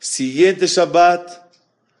 Siguiente Shabbat,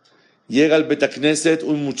 llega al Bet Knesset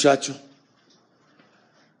un muchacho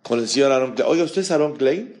con el señor Aharon Klein. Oiga, ¿usted es Aharon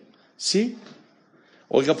Klein? Sí.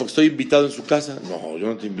 Oiga, porque estoy invitado en su casa. No, yo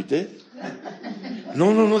no te invité.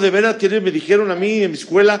 No, de veras, que me dijeron a mí en mi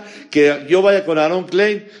escuela que yo vaya con Aharon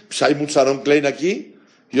Klein. Pues hay muchos Aharon Klein aquí.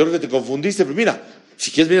 Yo creo que te confundiste, pero mira, si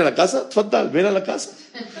quieres venir a la casa, fatal, ven a la casa.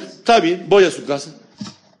 Está bien, voy a su casa.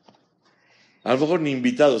 A lo mejor ni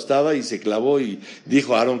invitado estaba y se clavó y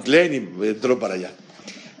dijo Aharon Klein y entró para allá.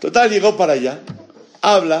 Total, llegó para allá,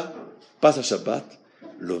 habla, pasa Shabbat,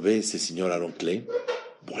 lo ve ese señor Aharon Klein,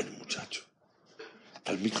 buen muchacho.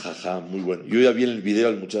 Talmid Jajam, muy bueno. Yo ya vi en el video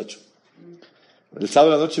al muchacho. El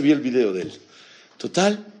sábado a la noche vi el video de él.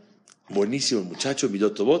 Total, buenísimo el muchacho,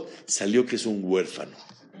 Midot Tovot, salió que es un huérfano.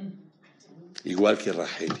 Igual que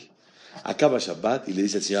Raheli. Acaba Shabbat y le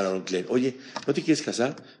dice al señor Aharon Klein, oye, ¿no te quieres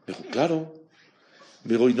casar? Me dijo, claro.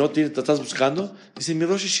 Me dijo, ¿y no te estás buscando? Dice, mi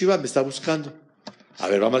Rosh Yeshiva me está buscando. A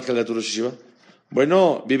ver, va a marcarle a tu Rosh Yeshiva.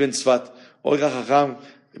 Bueno, vive en Tzfat. Oiga, Jajam,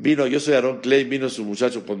 vino, yo soy Aharon Klein, vino su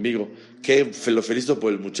muchacho conmigo. Qué lo felicito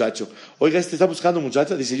por el muchacho. Oiga, ¿está buscando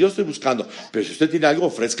muchacha? Dice, yo estoy buscando. Pero si usted tiene algo,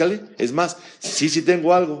 ofrézcale. Es más, sí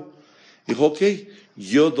tengo algo. Dijo, ok,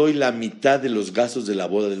 yo doy la mitad de los gastos de la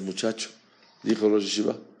boda del muchacho. Dijo Rosh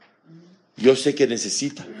Yeshiva. Yo sé que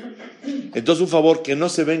necesita. Entonces, un favor, que no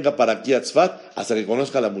se venga para aquí a Tzfat hasta que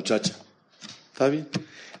conozca a la muchacha. ¿Está bien?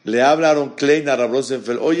 Le habla Aaron Klein a Rav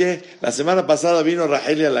Rosenfeld. Oye, la semana pasada vino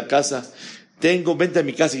Raheli a la casa. Vente a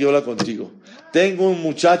mi casa y yo hablo contigo. Tengo un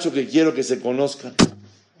muchacho que quiero que se conozcan.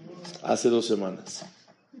 Hace 2 semanas.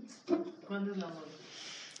 ¿Cuándo es la boda?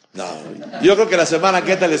 No, yo creo que la semana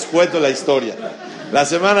que entra les cuento la historia. La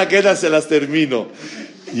semana que entra se las termino.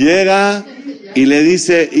 Llega y le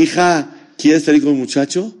dice, hija, ¿quieres salir con un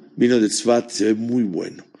muchacho? Vino del Tzfat, se ve muy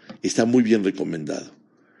bueno. Está muy bien recomendado.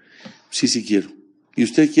 Sí quiero. ¿Y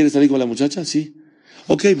usted quiere salir con la muchacha? Sí.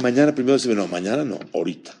 Ok, mañana primero se ve. No, mañana no,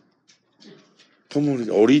 ahorita. ¿Cómo?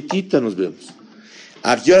 Ahorita nos vemos.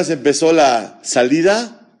 ¿A qué horas empezó la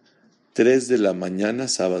salida? 3 de la mañana,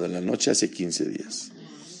 sábado en la noche, hace 15 días.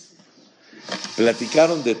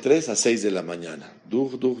 Platicaron de 3 a 6 de la mañana.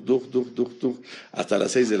 Hasta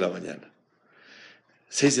las 6 de la mañana.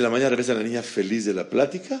 6 de la mañana regresa la niña feliz de la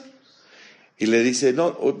plática y le dice,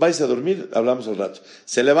 no, vais a dormir, hablamos al rato.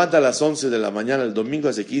 Se levanta a las 11 de la mañana el domingo,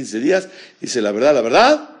 hace 15 días, dice, la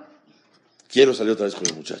verdad, quiero salir otra vez con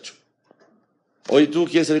el muchacho. Oye, ¿tú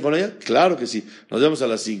quieres salir con ella? Claro que sí, nos vemos a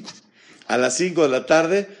las 5. A las 5 de la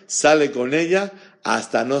tarde sale con ella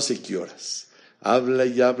hasta no sé qué horas. Habla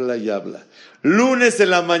y habla y habla. Lunes en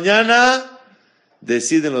la mañana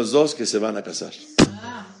deciden los dos que se van a casar.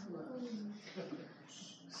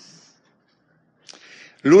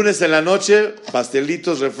 Lunes en la noche,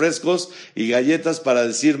 pastelitos, refrescos y galletas para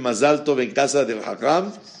decir más alto en casa del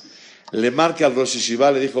Hakam. Le marca al Rosh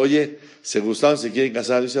Yeshiva, le dijo, oye, ¿se gustaron, se quieren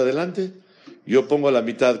casar? Dice, adelante, yo pongo la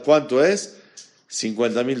mitad. ¿Cuánto es?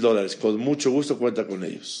 $50,000. Con mucho gusto cuenta con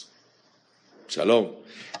ellos. Shalom.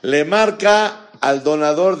 Le marca al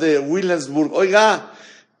donador de Williamsburg, oiga,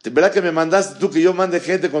 ¿verdad que me mandaste tú que yo mande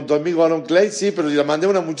gente con tu amigo Aaron Clay? Sí, pero le mandé a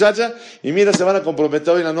una muchacha y mira, se van a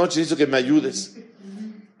comprometer hoy en la noche y necesito que me ayudes.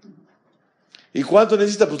 ¿Y cuánto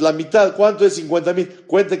necesita? Pues la mitad. ¿Cuánto es? 50,000.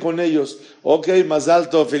 Cuente con ellos. Ok, más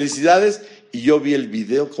alto, felicidades. Y yo vi el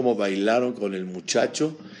video, cómo bailaron con el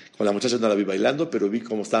muchacho. Con la muchacha no la vi bailando, pero vi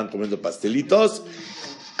cómo estaban comiendo pastelitos.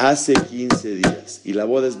 Hace 15 días. Y la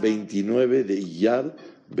boda es 29 de Iyar,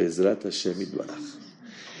 Bezrat Hashem Itbaraj.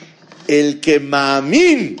 El que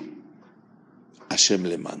ma'amin, Hashem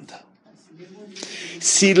le manda.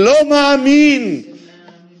 Si lo ma'amin,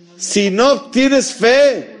 si no tienes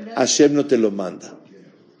fe, Hashem no te lo manda.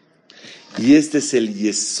 Y este es el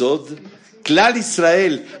Yesod. Clar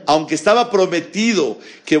Israel, aunque estaba prometido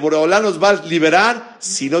que Boreolá nos va a liberar,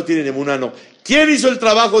 si no tienen emuná, no. ¿Quién hizo el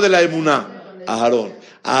trabajo de la emuná? Aarón.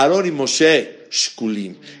 Aarón y Moshe,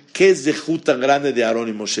 Shkulim. ¿Qué es de tan grande de Aarón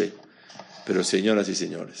y Moshe? Pero señoras y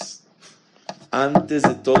señores, antes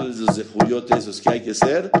de todos los zehuyotes esos que hay que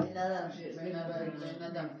ser,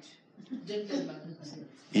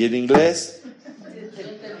 y en inglés,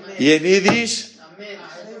 y en yiddish,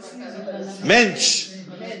 Mench.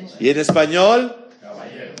 Y en español,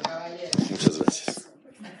 Caballero. Muchas gracias.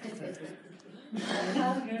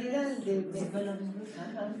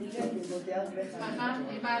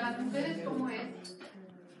 ¿Y para las mujeres cómo es?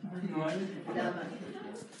 No hay.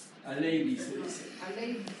 A lady se dice. A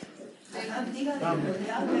ley.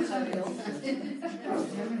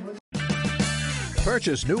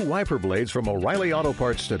 Purchase new wiper blades from O'Reilly Auto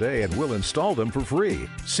Parts today and we'll install them for free.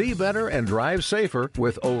 See better and drive safer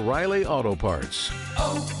with O'Reilly Auto Parts.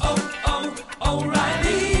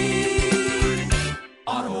 O'Reilly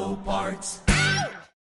Auto Parts.